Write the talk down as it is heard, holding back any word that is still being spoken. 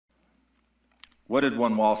What did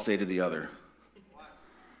one wall say to the other?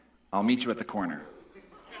 I'll meet you at the corner.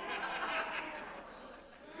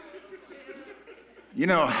 You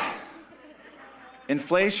know,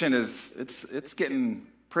 inflation it's getting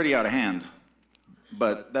pretty out of hand,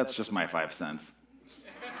 but that's just my 5 cents.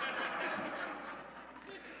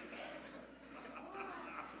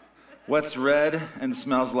 What's red and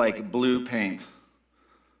smells like blue paint?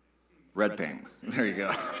 Red paint. There you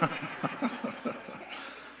go.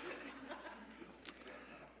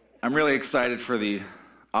 I'm really excited for the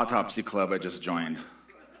autopsy club I just joined.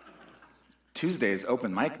 Tuesday's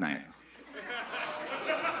open mic night.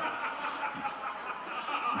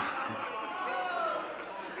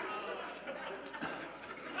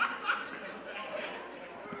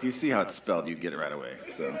 If you see how it's spelled, you get it right away.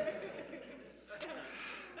 So,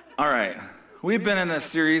 all right. We've been in a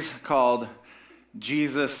series called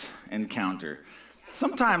Jesus Encounter.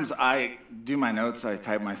 Sometimes I do my notes, I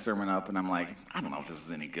type my sermon up, and I'm like, I don't know if this is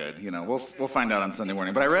any good. You know, we'll find out on Sunday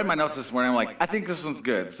morning. But I read my notes this morning, I'm like, I think this one's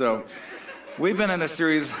good. So we've been in a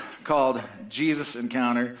series called Jesus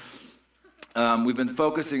Encounter. We've been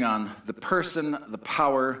focusing on the person, the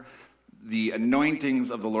power, the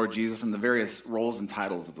anointings of the Lord Jesus, and the various roles and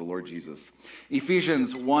titles of the Lord Jesus.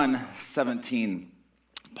 Ephesians 1:17,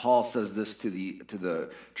 Paul says this to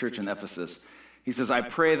the church in Ephesus. He says, I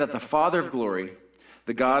pray that the Father of glory,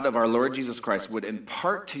 the God of our Lord Jesus Christ, would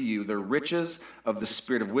impart to you the riches of the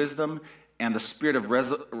spirit of wisdom and the spirit of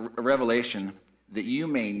revelation, that you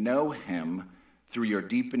may know him through your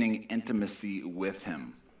deepening intimacy with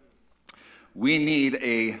him. We need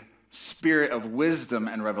a spirit of wisdom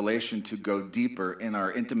and revelation to go deeper in our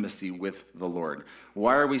intimacy with the Lord.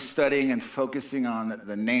 Why are we studying and focusing on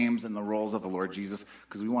the names and the roles of the Lord Jesus?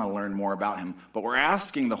 Because we want to learn more about him. But we're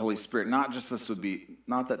asking the Holy Spirit, not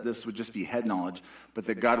that this would just be head knowledge, but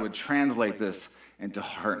that God would translate this into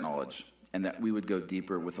heart knowledge and that we would go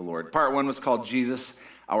deeper with the Lord. Part 1 was called Jesus,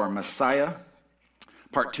 our Messiah.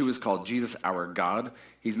 Part 2 is called Jesus, our God.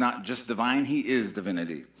 He's not just divine, he is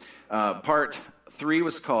divinity. Part 3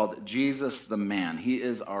 was called Jesus the man. He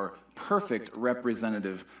is our perfect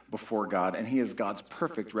representative before God, and he is God's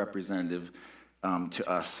perfect representative to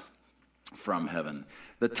us from heaven.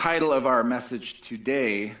 The title of our message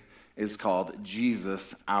today is called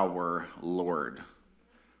Jesus our Lord.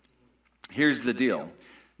 Here's the deal.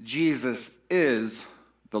 Jesus is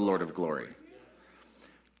the Lord of glory.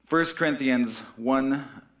 1 Corinthians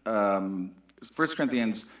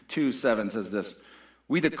 2:7 says this,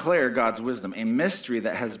 we declare God's wisdom, a mystery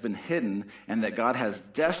that has been hidden and that God has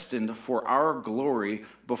destined for our glory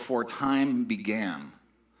before time began.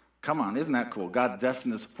 Come on, isn't that cool? God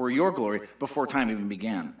destined this for your glory before time even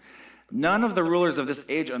began. None of the rulers of this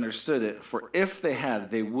age understood it, for if they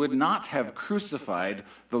had, they would not have crucified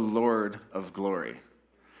the Lord of glory.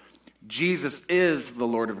 Jesus is the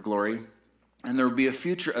Lord of glory, and there will be a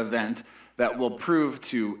future event that will prove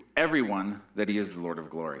to everyone that he is the Lord of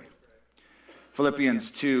glory.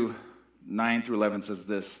 Philippians 2:9-11 says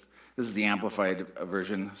this. This is the amplified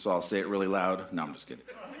version, so I'll say it really loud. No, I'm just kidding.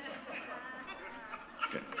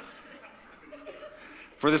 Okay.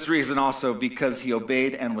 For this reason also, because he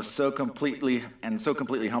obeyed and was so completely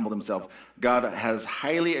humbled himself, God has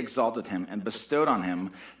highly exalted him and bestowed on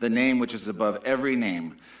him the name which is above every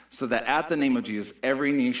name, so that at the name of Jesus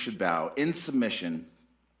every knee should bow in submission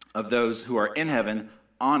of those who are in heaven,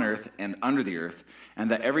 on earth, and under the earth,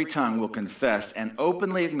 and that every tongue will confess and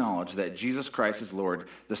openly acknowledge that Jesus Christ is Lord,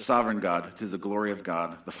 the sovereign God, to the glory of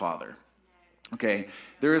God the Father. Okay,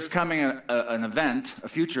 there is coming an event, a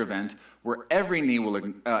future event, where every knee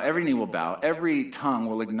will bow, every tongue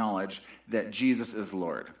will acknowledge that Jesus is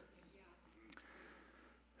Lord.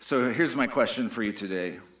 So here's my question for you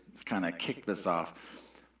today, to kind of kick this off.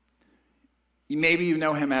 Maybe you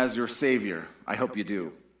know him as your Savior. I hope you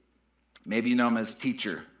do. Maybe you know him as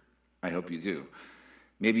teacher. I hope you do.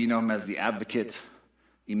 Maybe you know him as the advocate,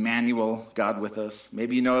 Emmanuel, God with us.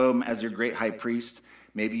 Maybe you know him as your great high priest.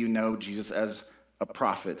 Maybe you know Jesus as a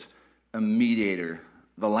prophet, a mediator,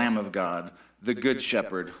 the Lamb of God, the good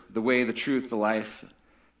shepherd, the way, the truth, the life,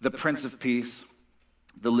 the Prince of Peace,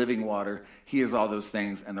 the living water. He is all those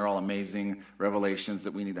things, and they're all amazing revelations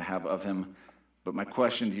that we need to have of him. But my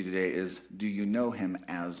question to you today is, do you know him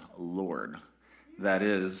as Lord? That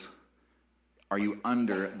is, are you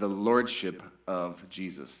under the lordship of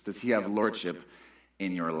Jesus? Does he have lordship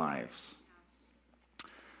in your lives?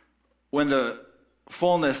 When the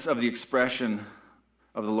fullness of the expression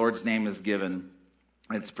of the Lord's name is given,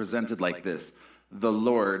 it's presented like this: the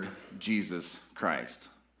Lord Jesus Christ.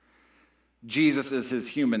 Jesus is his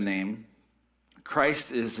human name.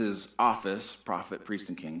 Christ is his office, prophet, priest,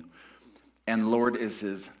 and king. And Lord is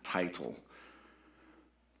his title.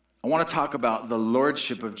 I want to talk about the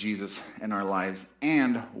lordship of Jesus in our lives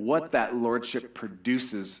and what that lordship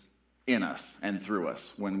produces in us and through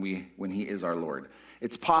us when he is our Lord.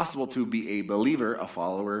 It's possible to be a believer, a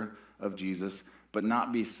follower of Jesus, but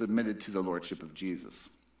not be submitted to the lordship of Jesus.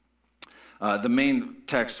 The main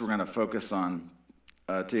text we're going to focus on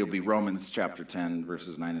today will be Romans chapter 10,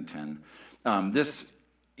 verses 9 and 10. This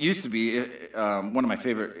used to be was my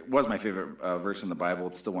favorite verse in the Bible.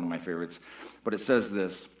 It's still one of my favorites. But it says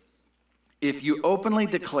this: if you openly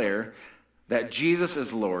declare that Jesus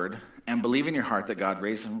is Lord and believe in your heart that God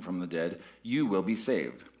raised him from the dead, you will be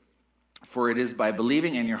saved. For it is by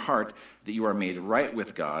believing in your heart that you are made right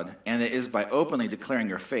with God, and it is by openly declaring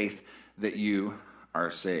your faith that you are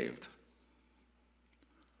saved.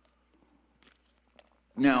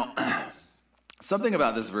 Now, something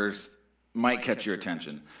about this verse might catch your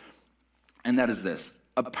attention, and that is this.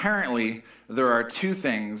 Apparently, there are two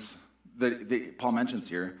things that Paul mentions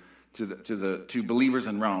here to believers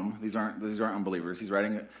in Rome. These aren't unbelievers. He's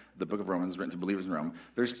writing the book of Romans written to believers in Rome.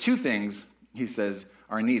 There's two things, he says,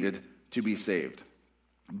 are needed to be saved: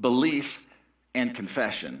 belief and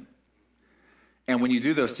confession. And when you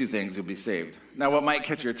do those two things, you'll be saved. Now, what might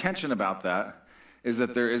catch your attention about that is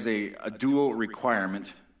that there is a dual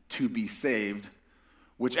requirement to be saved,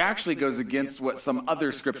 which actually goes against what some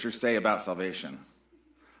other scriptures say about salvation.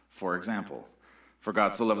 For example, for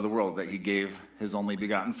God so loved the world that he gave his only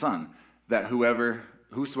begotten Son, that whosoever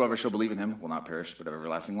shall believe in him will not perish but have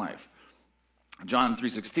everlasting life. John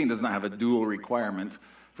 3:16 does not have a dual requirement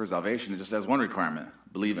for salvation. It just has one requirement: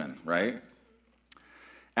 believe in, right?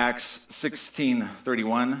 Acts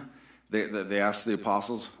 16:31, they asked the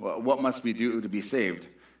apostles, well, what must we do to be saved?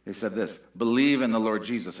 They said this: believe in the Lord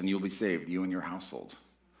Jesus and you'll be saved, you and your household.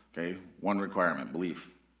 Okay, one requirement: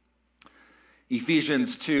 belief.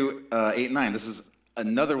 Ephesians 2:8-9. This is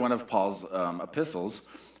another one of Paul's epistles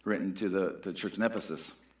written to the church in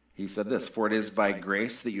Ephesus. He said this: for it is by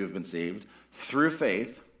grace that you have been saved through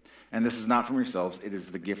faith, and this is not from yourselves, it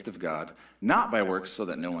is the gift of God, not by works, so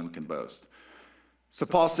that no one can boast. So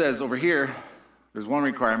Paul says over here, there's one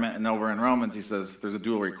requirement, and over in Romans he says there's a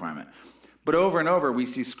dual requirement. But over and over we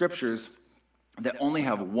see scriptures that only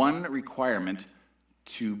have one requirement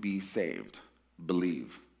to be saved: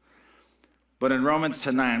 believe. But in Romans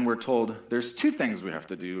 10:9 we're told there's two things we have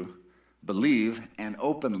to do: believe and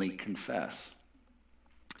openly confess.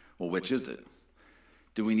 Well, which is it?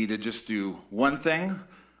 Do we need to just do one thing,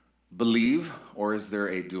 believe, or is there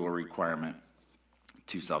a dual requirement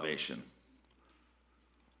to salvation?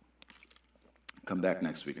 Come back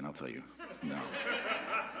next week and I'll tell you. No.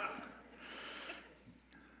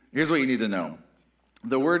 Here's what you need to know.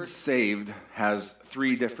 The word saved has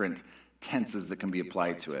three different tenses that can be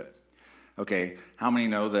applied to it. Okay, how many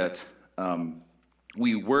know that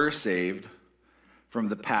we were saved from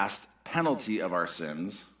the past penalty of our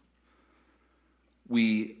sins?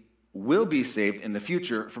 We will be saved in the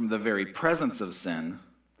future from the very presence of sin,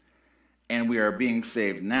 and we are being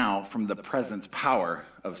saved now from the present power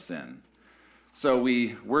of sin. So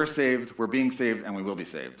we were saved, we're being saved, and we will be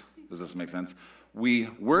saved. Does this make sense? We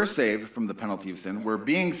were saved from the penalty of sin, we're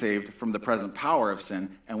being saved from the present power of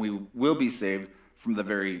sin, and we will be saved from the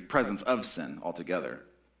very presence of sin altogether.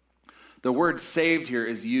 The word saved here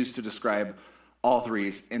is used to describe all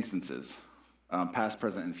three instances: past,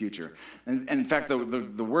 present, and future. And in fact, the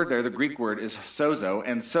word there, the Greek word, is sozo,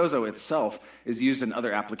 and sozo itself is used in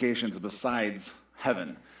other applications besides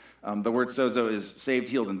heaven. The word sozo is saved,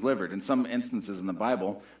 healed, and delivered. In some instances in the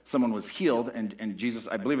Bible, someone was healed, and Jesus,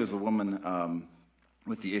 I believe it was a woman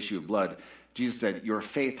with the issue of blood. Jesus said, your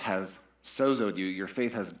faith has sozoed you, your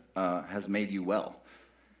faith has made you well.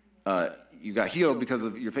 You got healed because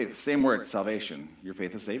of your faith. Same word, salvation. Your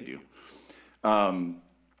faith has saved you.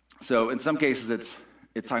 So in some cases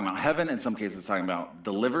it's talking about heaven, in some cases it's talking about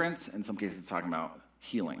deliverance, in some cases it's talking about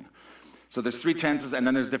healing. So there's three tenses, and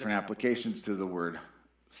then there's different applications to the word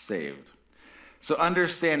saved. So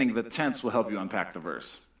understanding the tense will help you unpack the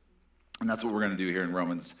verse. And that's what we're going to do here in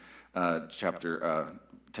Romans chapter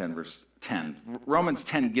 10, verse 10. Romans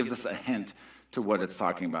 10 gives us a hint to what it's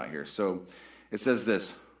talking about here. So it says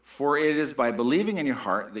this: for it is by believing in your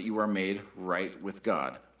heart that you are made right with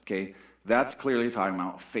God. Okay, that's clearly talking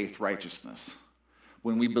about faith righteousness.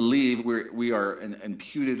 When we believe, we are an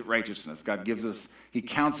imputed righteousness. God gives us, he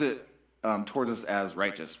counts it towards us as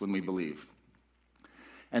righteous when we believe.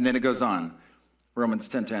 And then it goes on, Romans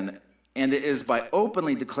 10:10, and it is by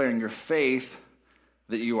openly declaring your faith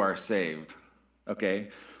that you are saved. Okay,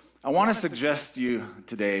 I want to suggest to you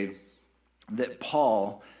today that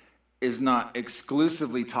Paul is not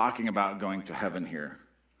exclusively talking about going to heaven here.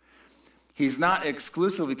 He's not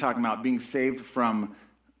exclusively talking about being saved from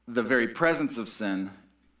the very presence of sin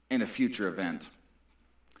in a future event.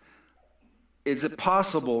 Is it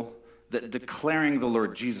possible that declaring the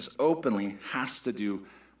Lord Jesus openly has to do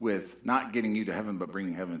with not getting you to heaven, but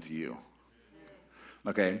bringing heaven to you?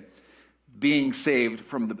 Okay? Being saved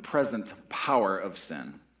from the present power of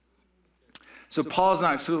sin. So Paul is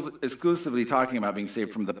not exclusively talking about being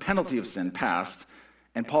saved from the penalty of sin, past,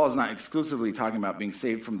 and Paul is not exclusively talking about being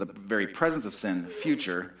saved from the very presence of sin,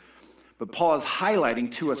 future, but Paul is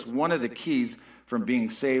highlighting to us one of the keys from being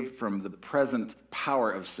saved from the present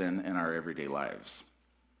power of sin in our everyday lives.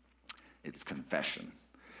 It's confession.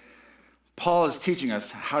 Paul is teaching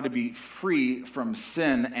us how to be free from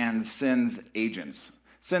sin and sin's agents.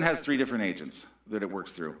 Sin has three different agents that it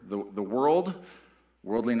works through. The world,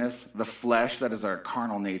 worldliness, the flesh, that is our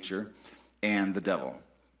carnal nature, and the devil.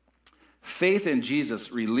 Faith in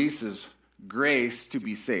Jesus releases grace to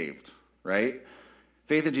be saved, right?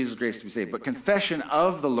 Faith in Jesus, grace to be saved. But confession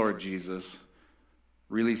of the Lord Jesus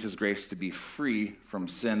releases grace to be free from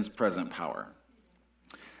sin's present power.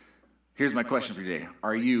 Here's my question for you today.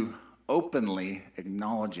 Are you openly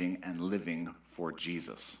acknowledging and living for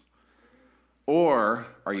Jesus? Or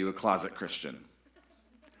are you a closet Christian?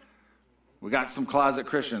 We got some closet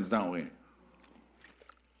Christians, don't we?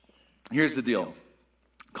 Here's the deal.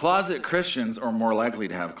 Closet Christians are more likely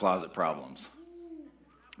to have closet problems.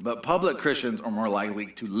 But public Christians are more likely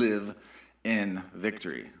to live in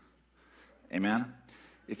victory. Amen?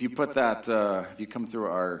 If you put that, if you come through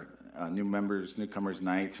our newcomers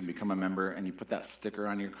night and become a member and you put that sticker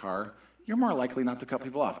on your car, you're more likely not to cut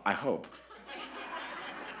people off, I hope.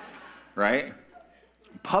 Right?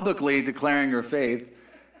 Publicly declaring your faith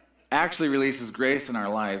actually releases grace in our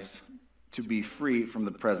lives to be free from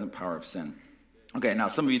the present power of sin. Okay, now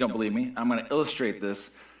some of you don't believe me. I'm going to illustrate this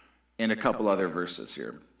in a couple other verses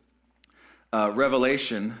here.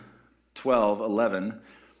 Revelation 12:11.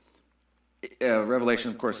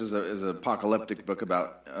 Revelation, of course, is an apocalyptic book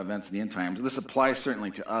about events in the end times. This applies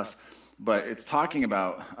certainly to us, but it's talking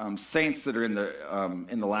about saints that are in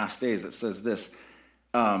the last days. It says this: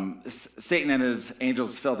 Satan and his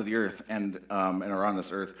angels fell to the earth and are on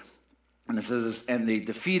this earth. And it says, and they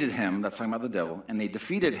defeated him, that's talking about the devil, and they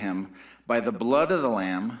defeated him by the blood of the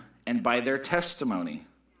Lamb and by their testimony.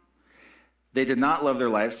 They did not love their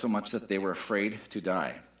lives so much that they were afraid to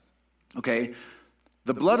die. Okay,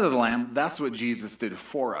 the blood of the Lamb, that's what Jesus did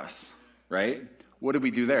for us, right? What did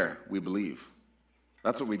we do there? We believe.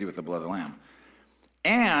 That's what we do with the blood of the Lamb.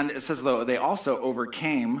 And it says, though, they also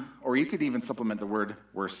overcame, or you could even supplement the word,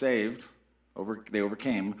 were saved, they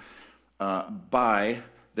overcame by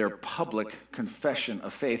their public confession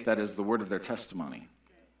of faith, that is the word of their testimony.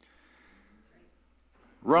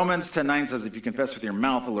 Romans 10:9 says, if you confess with your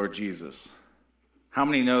mouth the Lord Jesus, how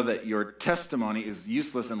many know that your testimony is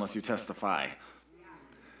useless unless you testify?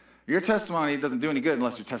 Your testimony doesn't do any good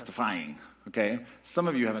unless you're testifying, okay? Some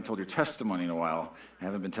of you haven't told your testimony in a while and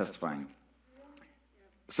haven't been testifying.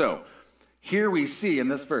 So, here we see in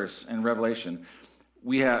this verse in Revelation,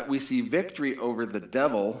 we see victory over the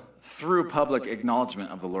devil through public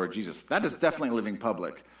acknowledgement of the Lord Jesus. That is definitely living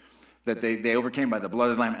public. That they overcame by the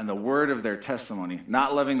blood of the Lamb and the word of their testimony,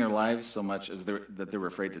 not loving their lives so much as that they were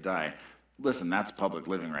afraid to die. Listen, that's public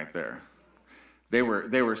living right there. They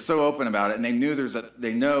were so open about it, and they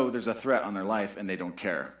know there's a threat on their life, and they don't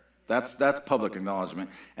care. That's public acknowledgement,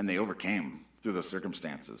 and they overcame through those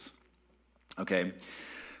circumstances. Okay.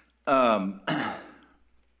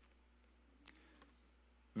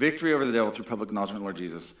 Victory over the devil through public acknowledgement of the Lord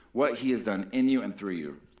Jesus, what he has done in you and through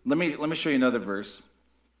you. Let me show you another verse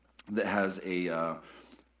that has a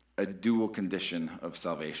dual condition of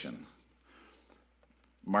salvation.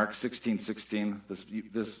 Mark 16:16.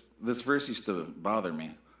 This verse used to bother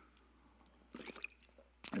me.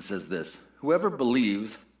 It says this: whoever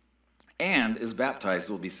believes and is baptized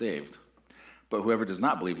will be saved, but whoever does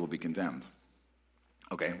not believe will be condemned.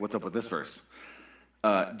 Okay, what's up with this verse?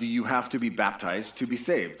 Do you have to be baptized to be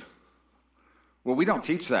saved? Well, we don't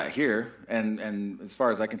teach that here, and as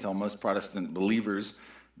far as I can tell, most Protestant believers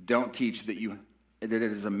don't teach that it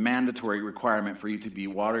is a mandatory requirement for you to be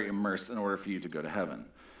water immersed in order for you to go to heaven.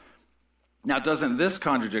 Now, doesn't this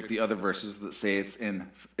contradict the other verses that say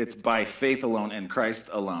it's by faith alone in Christ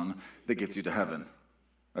alone that gets you to heaven?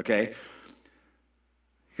 Okay?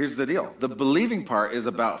 Here's the deal. The believing part is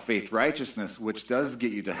about faith righteousness, which does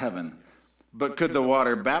get you to heaven. But could the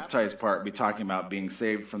water baptized part be talking about being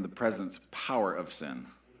saved from the present power of sin?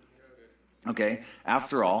 Okay?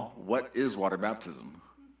 After all, what is water baptism?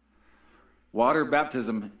 Water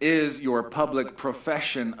baptism is your public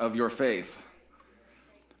profession of your faith.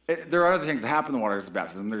 There are other things that happen in water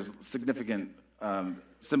baptism. There's significant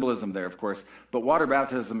symbolism there, of course, but water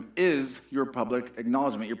baptism is your public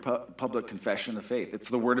acknowledgement, your public confession of faith. It's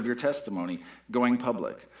the word of your testimony, going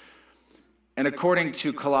public. And according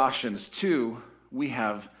to Colossians 2, we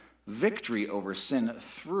have victory over sin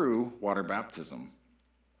through water baptism.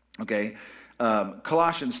 Okay?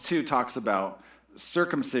 Colossians 2 talks about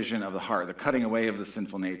circumcision of the heart, the cutting away of the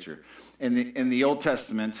sinful nature. In the Old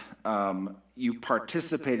Testament, you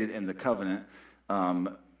participated in the covenant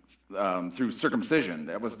through circumcision.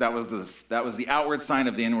 That was the outward sign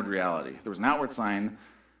of the inward reality. There was an outward sign,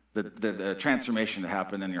 the transformation that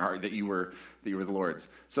happened in your heart, that you were the Lord's.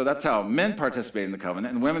 So that's how men participate in the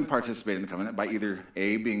covenant, and women participate in the covenant by either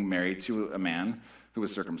A, being married to a man who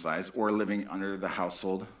was circumcised, or living under the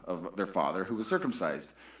household of their father who was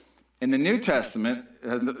circumcised. In the New Testament,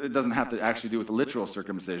 it doesn't have to actually do with literal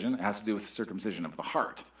circumcision. It has to do with circumcision of the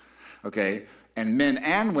heart. Okay? And men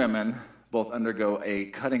and women both undergo a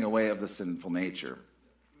cutting away of the sinful nature.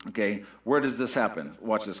 Okay? Where does this happen?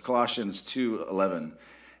 Watch this. Colossians 2:11.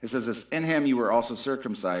 It says this, "In him you were also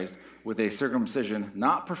circumcised with a circumcision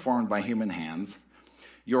not performed by human hands.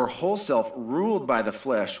 Your whole self, ruled by the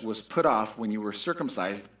flesh, was put off when you were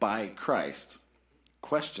circumcised by Christ."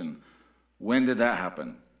 Question, when did that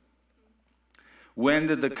happen? When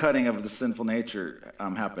did the cutting of the sinful nature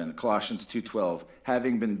happen? Colossians 2:12,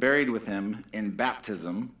 "Having been buried with him in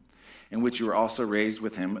baptism, in which you were also raised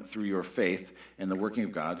with him through your faith in the working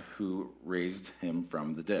of God who raised him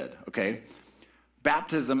from the dead." Okay?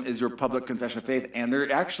 Baptism is your public confession of faith, and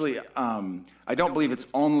there actually, I don't believe it's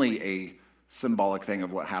only a symbolic thing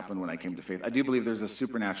of what happened when I came to faith. I do believe there's a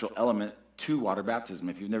supernatural element to water baptism.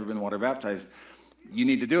 If you've never been water baptized, you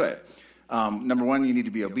need to do it. Number one, you need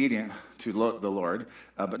to be obedient to the Lord.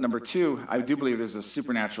 But number two, I do believe there's a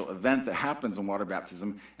supernatural event that happens in water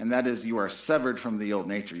baptism, and that is you are severed from the old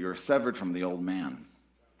nature. You are severed from the old man.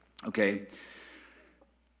 Okay?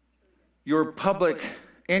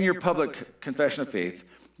 In your public confession of faith,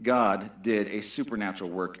 God did a supernatural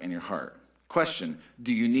work in your heart. Question,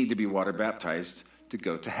 do you need to be water baptized to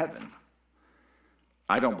go to heaven?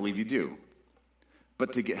 I don't believe you do.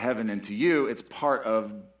 But to get heaven into you, it's part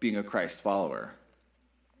of being a Christ follower.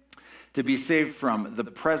 To be saved from the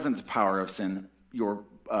present power of sin, your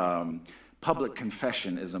public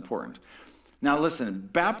confession is important. Now listen,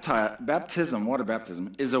 baptism, water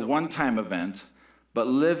baptism, is a one-time event, but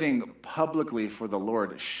living publicly for the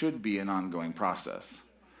Lord should be an ongoing process.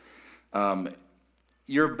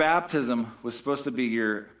 Your baptism was supposed to be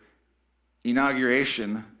your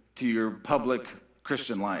inauguration to your public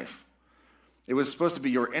Christian life. It was supposed to be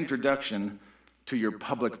your introduction to your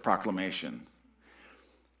public proclamation.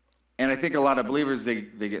 And I think a lot of believers, they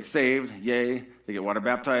get saved, yay, they get water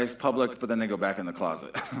baptized, public, but then they go back in the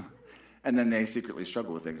closet. And then they secretly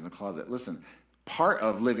struggle with things in the closet. Listen, part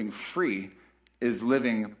of living free is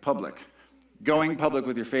living public. Going public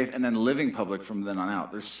with your faith and then living public from then on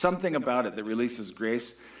out. There's something about it that releases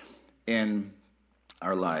grace in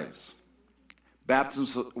our lives.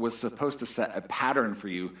 Baptism was supposed to set a pattern for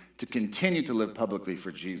you to continue to live publicly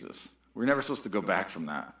for Jesus. We're never supposed to go back from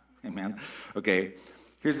that. Amen? Okay,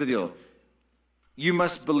 here's the deal. You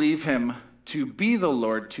must believe him to be the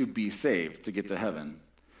Lord to be saved, to get to heaven.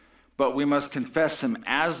 But we must confess him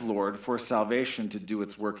as Lord for salvation to do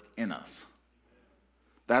its work in us.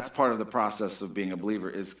 That's part of the process of being a believer,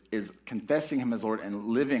 is confessing him as Lord and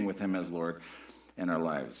living with him as Lord in our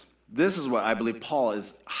lives. This is what I believe Paul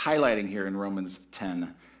is highlighting here in Romans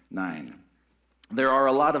 10:9. There are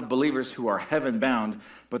a lot of believers who are heaven-bound,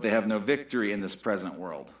 but they have no victory in this present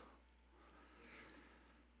world.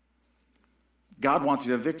 God wants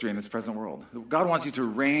you to have victory in this present world. God wants you to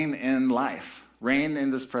reign in life, reign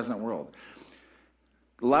in this present world.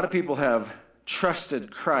 A lot of people have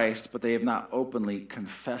trusted Christ, but they have not openly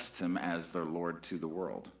confessed him as their Lord to the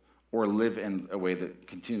world or live in a way that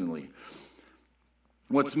continually.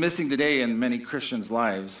 What's missing today in many Christians'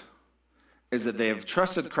 lives is that they have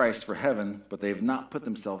trusted Christ for heaven, but they have not put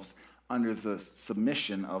themselves under the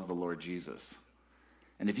submission of the Lord Jesus.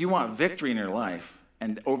 And if you want victory in your life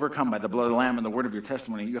and overcome by the blood of the Lamb and the word of your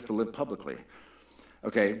testimony, you have to live publicly.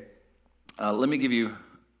 Okay, let me give you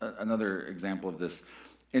another example of this.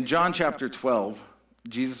 In John chapter 12,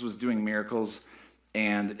 Jesus was doing miracles,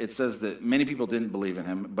 and it says that many people didn't believe in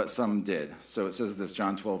him, but some did. So it says this,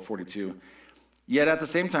 John 12:42. Yet at the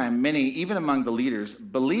same time, many, even among the leaders,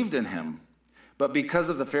 believed in him. But because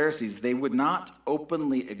of the Pharisees, they would not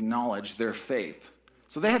openly acknowledge their faith.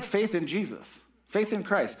 So they had faith in Jesus, faith in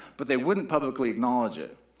Christ, but they wouldn't publicly acknowledge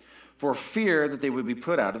it for fear that they would be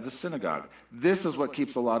put out of the synagogue. This is what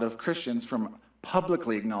keeps a lot of Christians from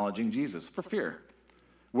publicly acknowledging Jesus, for fear.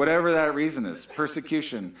 Whatever that reason is,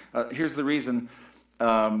 persecution. Here's the reason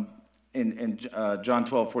in John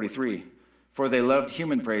 12:43. For they loved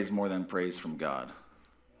human praise more than praise from God.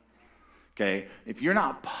 Okay? If you're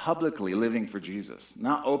not publicly living for Jesus,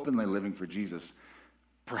 not openly living for Jesus,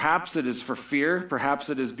 perhaps it is for fear. Perhaps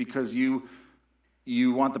it is because you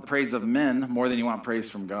want the praise of men more than you want praise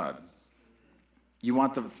from God. You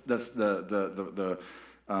want the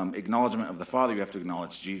acknowledgement of the Father, you have to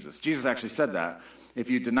acknowledge Jesus. Jesus actually said that. If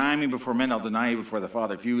you deny me before men, I'll deny you before the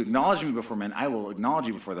Father. If you acknowledge me before men, I will acknowledge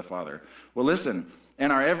you before the Father. Well, listen,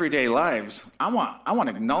 in our everyday lives, I want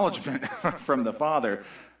acknowledgement from the Father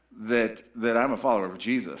that I'm a follower of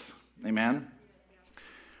Jesus. Amen?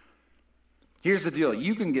 Here's the deal.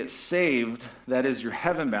 You can get saved, that is, you're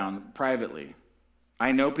heaven-bound, privately.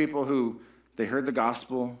 I know people who, they heard the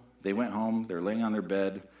gospel, they went home, they're laying on their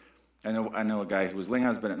bed. I know a guy who was laying on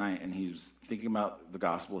his bed at night, and he was thinking about the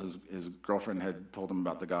gospel. His girlfriend had told him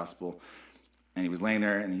about the gospel, and he was laying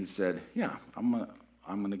there, and he said, yeah, I'm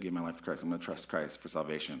gonna give my life to Christ. I'm gonna trust Christ for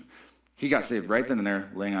salvation. He got saved right then and there,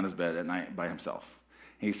 laying on his bed at night by himself.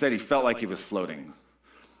 And he said he felt like he was floating.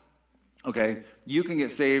 Okay, you can get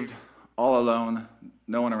saved all alone,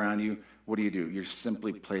 no one around you. What do? You're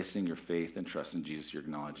simply placing your faith and trust in Jesus. You're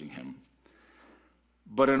acknowledging him.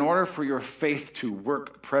 But in order for your faith to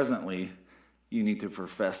work presently, you need to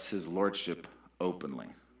profess his lordship openly.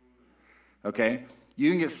 Okay?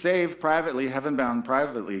 You can get saved privately, heaven-bound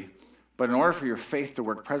privately, but in order for your faith to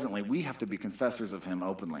work presently, we have to be confessors of him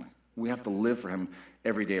openly. We have to live for him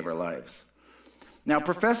every day of our lives. Now,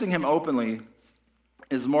 professing him openly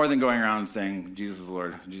is more than going around saying, Jesus is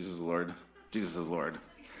Lord, Jesus is Lord, Jesus is Lord,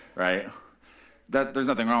 right? There's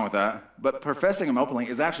nothing wrong with that. But professing him openly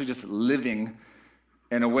is actually just living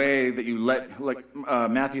in a way that you let, like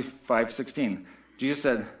Matthew 5:16. Jesus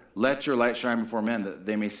said, let your light shine before men, that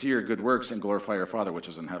they may see your good works and glorify your Father which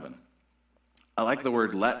is in heaven. I like the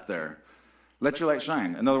word let there. Let your light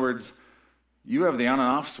shine. In other words, you have the on and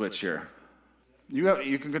off switch here.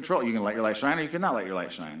 You can control. You can let your light shine or you can not let your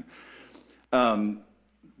light shine.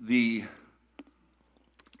 The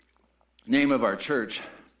name of our church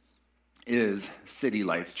is City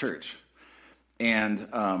Lights Church. And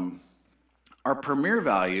our premier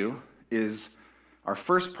value is, our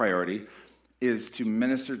first priority is to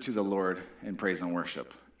minister to the Lord in praise and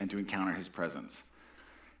worship and to encounter his presence.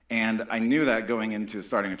 And I knew that going into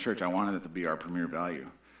starting a church, I wanted it to be our premier value.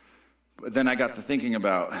 But then I got to thinking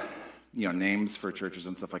about, names for churches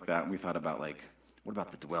and stuff like that. And we thought about what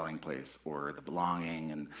about the dwelling place or the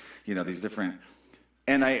belonging and, these different.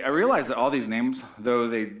 And I realized that all these names, though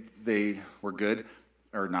they were good,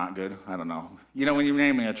 or not good, I don't know. When you're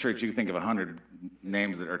naming a church, you think of 100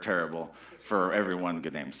 names that are terrible for every one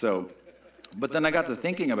good name. But then I got to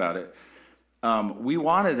thinking about it. We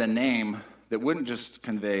wanted a name that wouldn't just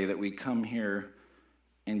convey that we come here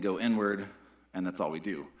and go inward, and that's all we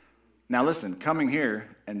do. Now listen, coming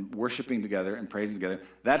here and worshiping together and praising together,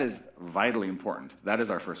 that is vitally important. That is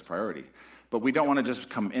our first priority. But we don't want to just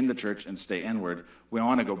come in the church and stay inward. We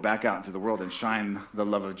want to go back out into the world and shine the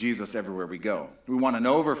love of Jesus everywhere we go. We want an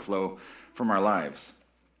overflow from our lives.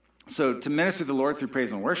 So to minister to the Lord through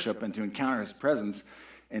praise and worship and to encounter his presence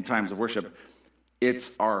in times of worship,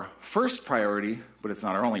 it's our first priority, but it's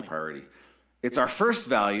not our only priority. It's our first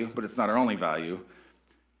value, but it's not our only value.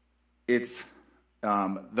 It's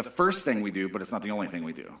the first thing we do, but it's not the only thing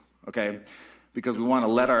we do, okay? Because we want to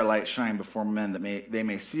let our light shine before men that they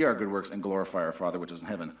may see our good works and glorify our Father which is in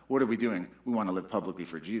heaven. What are we doing? We want to live publicly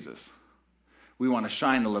for Jesus. We want to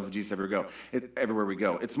shine the love of Jesus everywhere we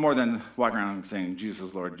go. It's more than walking around saying, Jesus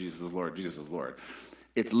is Lord, Jesus is Lord, Jesus is Lord.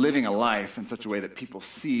 It's living a life in such a way that people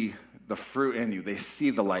see the fruit in you. They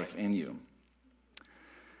see the life in you.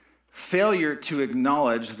 Failure to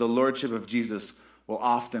acknowledge the lordship of Jesus will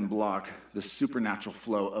often block the supernatural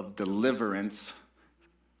flow of deliverance.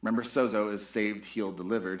 Remember, sozo is saved, healed,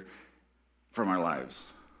 delivered from our lives.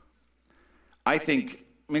 I think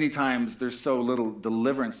many times there's so little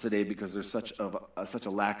deliverance today because there's such a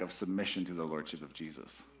lack of submission to the lordship of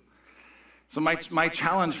Jesus. So my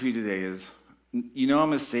challenge for you today is, you know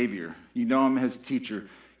him as Savior. You know him as teacher.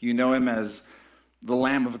 You know him as the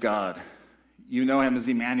Lamb of God. You know him as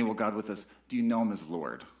Emmanuel, God with us. Do you know him as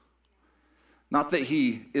Lord? Not that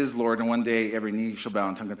he is Lord and one day every knee shall bow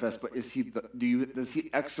and tongue confess, but does he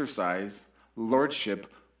exercise lordship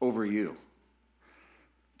over you?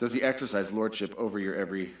 Does he exercise lordship over your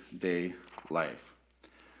everyday life?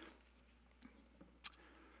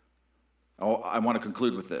 I want to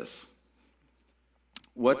conclude with this.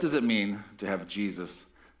 What does it mean to have Jesus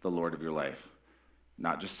the Lord of your life?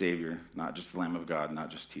 Not just Savior, not just the Lamb of God,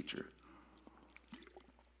 not just teacher.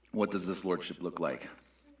 What does this lordship look like?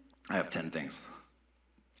 I have 10 things.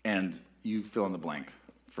 And you fill in the blank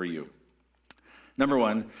for you. Number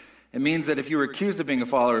one, it means that if you were accused of being a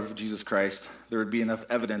follower of Jesus Christ, there would be enough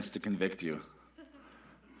evidence to convict you.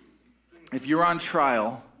 If you were on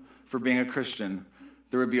trial for being a Christian,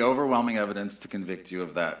 there would be overwhelming evidence to convict you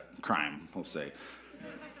of that crime, we'll say.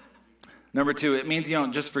 Number two, it means you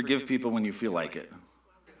don't just forgive people when you feel like it.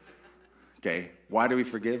 Okay, why do we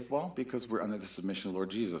forgive? Well, because we're under the submission of the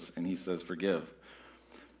Lord Jesus, and he says forgive.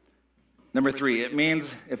 Number three, it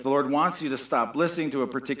means if the Lord wants you to stop listening to a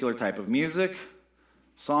particular type of music,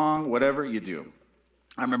 song, whatever, you do.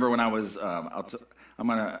 I remember when I was, when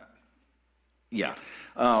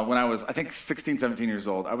I was, I think 16, 17 years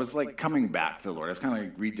old, I was like coming back to the Lord. I was kind of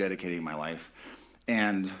like rededicating my life.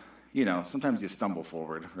 And, you know, sometimes you stumble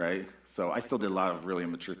forward, right? So I still did a lot of really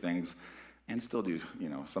immature things and still do, you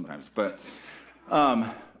know, sometimes. But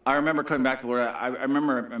I remember coming back to the Lord. I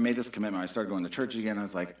remember I made this commitment. I started going to church again. I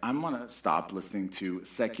was like, I'm going to stop listening to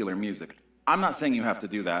secular music. I'm not saying you have to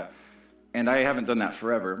do that. And I haven't done that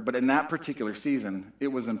forever. But in that particular season, it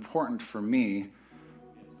was important for me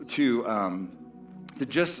to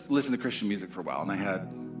just listen to Christian music for a while. And I had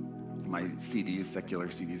my CDs, secular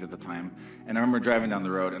CDs at the time. And I remember driving down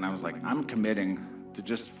the road, and I was like, I'm committing to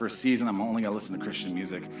just for a season, I'm only going to listen to Christian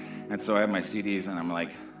music. And so I had my CDs, and I'm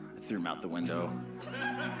like, I threw them out the window.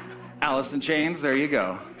 Alice in Chains, there you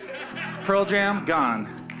go. Pearl Jam,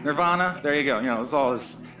 gone. Nirvana, there you go. You know, it's all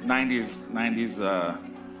this 90s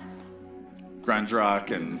grunge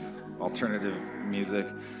rock and alternative music.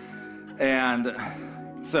 And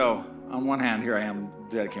so, on one hand, here I am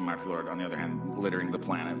dedicating my life to the Lord. On the other hand, littering the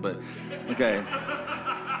planet. But, okay.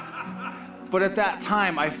 But at that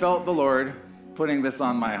time, I felt the Lord putting this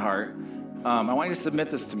on my heart. I want you to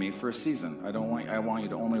submit this to me for a season. I want you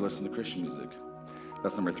to only listen to Christian music.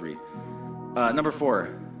 That's number three. Number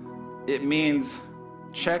four, it means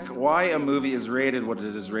check why a movie is rated what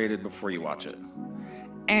it is rated before you watch it.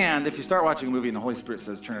 And if you start watching a movie and the Holy Spirit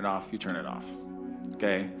says turn it off, you turn it off.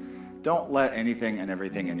 Okay? Don't let anything and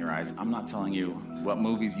everything in your eyes. I'm not telling you what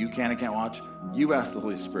movies you can and can't watch. You ask the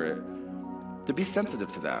Holy Spirit to be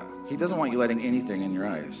sensitive to that. He doesn't want you letting anything in your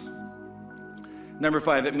eyes. Number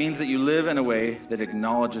five, it means that you live in a way that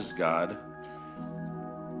acknowledges God.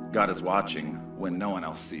 God is watching when no one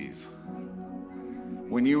else sees.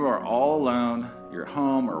 When you are all alone, you're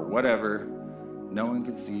home or whatever, no one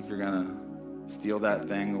can see if you're going to steal that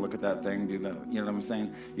thing, look at that thing, do that. You know what I'm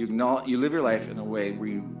saying? You live your life in a way where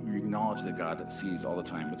you acknowledge that God sees all the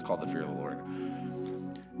time. It's called the fear of the Lord.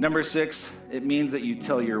 Number six, it means that you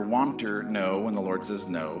tell your wanter no when the Lord says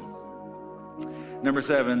no. Number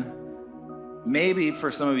seven, maybe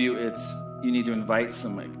for some of you, it's you need to invite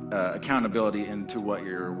some accountability into what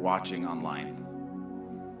you're watching online.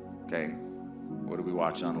 Okay, what do we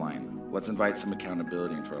watch online? Let's invite some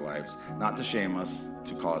accountability into our lives, not to shame us,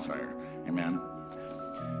 to call us higher. Amen.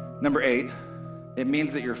 Number eight, it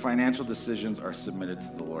means that your financial decisions are submitted to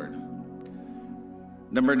the Lord.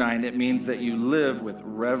 Number nine, it means that you live with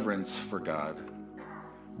reverence for God.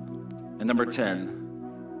 And number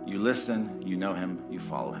 10, you listen, you know him, you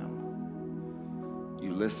follow him.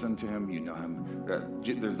 You listen to him, you know him.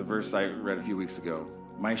 There's a verse I read a few weeks ago.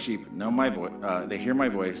 My sheep know my voice, they hear my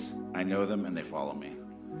voice, I know them, and they follow me.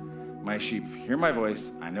 My sheep hear my voice,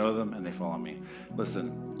 I know them, and they follow me.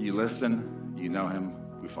 Listen, you know him,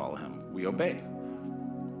 we follow him. We obey.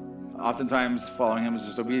 Oftentimes, following him is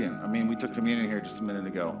just obedient. I mean, we took communion here just a minute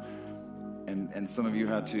ago, and some of you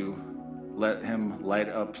had to let him light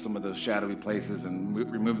up some of those shadowy places and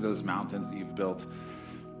remove those mountains that you've built.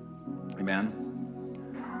 Amen?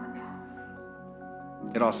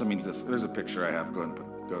 It also means this. There's a picture I have. Go and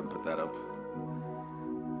put that up.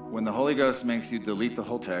 When the Holy Ghost makes you delete the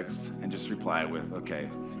whole text and just reply with, okay.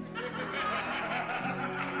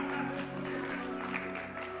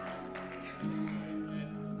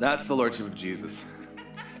 That's the Lordship of Jesus.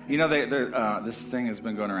 You know, this thing has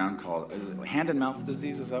been going around called hand and mouth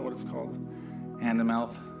disease. Is that what it's called? Hand and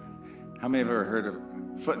mouth. How many have ever heard of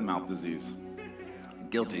foot and mouth disease?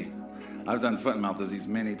 Guilty. I've done foot and mouth disease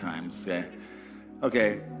many times.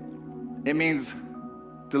 Okay. It means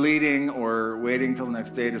deleting or waiting till the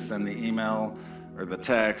next day to send the email or the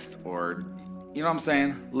text or, you know what I'm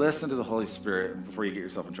saying? Listen to the Holy Spirit before you get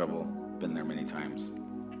yourself in trouble. Been there many times.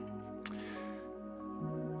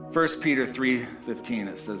 1 Peter 3:15,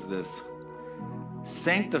 it says this,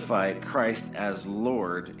 sanctify Christ as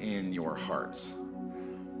Lord in your hearts.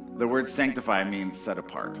 The word sanctify means set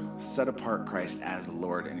apart. Set apart Christ as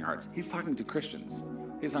Lord in your hearts. He's talking to Christians.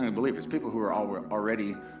 He's talking to believers, people who are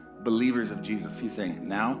already believers of Jesus. He's saying,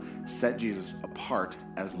 now set Jesus apart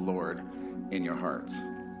as Lord in your hearts.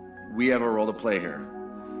 We have a role to play here.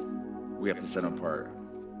 we have to set him apart.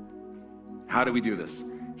 How do we do this?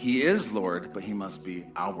 He is Lord, but he must be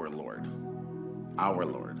our Lord. Our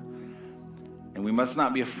Lord. And we must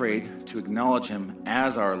not be afraid to acknowledge him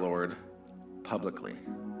as our Lord publicly.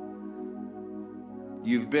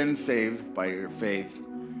 You've been saved by your faith.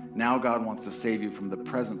 Now God wants to save you from the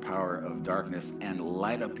present power of darkness and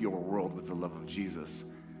light up your world with the love of Jesus.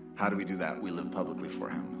 How do we do that? We live publicly for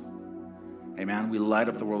him. Amen? We light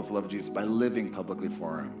up the world with the love of Jesus by living publicly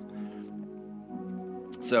for him.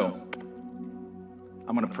 So,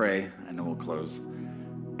 I'm going to pray, and then we'll close.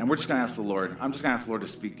 And we're just going to ask the Lord. I'm just going to ask the Lord to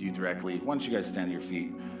speak to you directly. Why don't you guys stand to your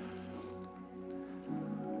feet?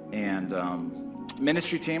 And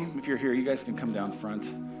ministry team, if you're here, you guys can come down front.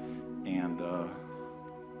 And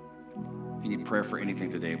if you need prayer for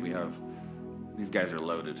anything today, these guys are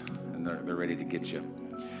loaded, and they're ready to get you.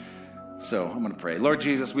 So I'm going to pray. Lord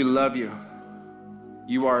Jesus, we love you.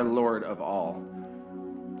 You are Lord of all.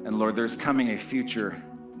 And Lord, there's coming a future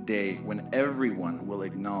day when everyone will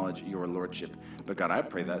acknowledge your lordship. But God, I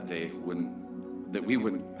pray that day that we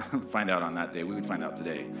wouldn't find out on that day. We would find out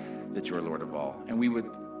today that you are Lord of all. And we would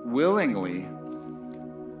willingly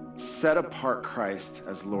set apart Christ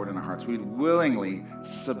as Lord in our hearts. We would willingly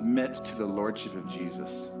submit to the lordship of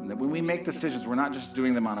Jesus. And that when we make decisions, we're not just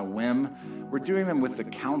doing them on a whim. We're doing them with the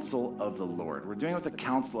counsel of the Lord. We're doing it with the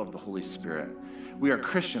counsel of the Holy Spirit. We are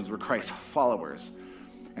Christians. We're Christ followers.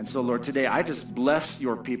 And so, Lord, today I just bless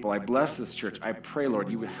your people. I bless this church. I pray, Lord,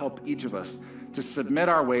 you would help each of us to submit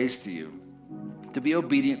our ways to you, to be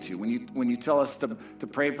obedient to. When you tell us to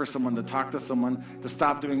pray for someone, to talk to someone, to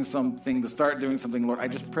stop doing something, to start doing something, Lord, I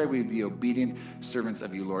just pray we would be obedient servants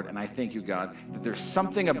of you, Lord. And I thank you, God, that there's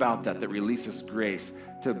something about that releases grace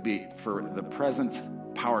for the present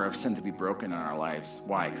power of sin to be broken in our lives.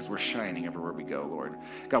 Why? Because we're shining everywhere we go, Lord.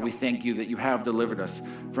 God, we thank you that you have delivered us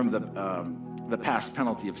from the past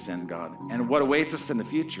penalty of sin, God. And what awaits us in the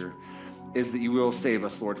future is that you will save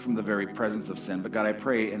us, Lord, from the very presence of sin. But God, I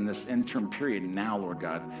pray in this interim period now, Lord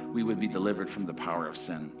God, we would be delivered from the power of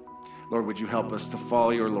sin. Lord, would you help us to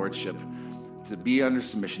follow your lordship, to be under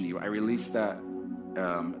submission to you? I release that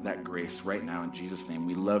grace right now in Jesus' name.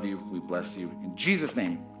 We love you. We bless you. In Jesus'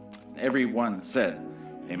 name, everyone said,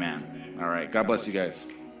 amen. All right. God bless you guys.